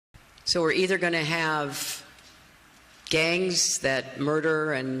So we're either going to have gangs that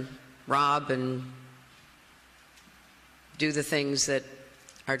murder and rob and do the things that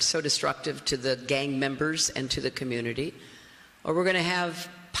are so destructive to the gang members and to the community, or we're going to have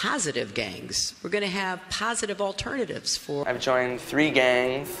positive gangs. We're going to have positive alternatives for... I've joined 3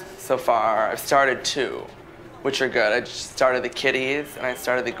 gangs so far. I've started 2, which are good. I just started the Kitties and I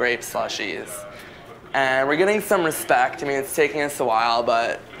started the Grape Slushies. And we're getting some respect. I mean, it's taking us a while,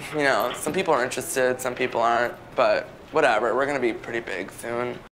 but, you know, some people are interested, some people aren't, but whatever. We're going to be pretty big soon.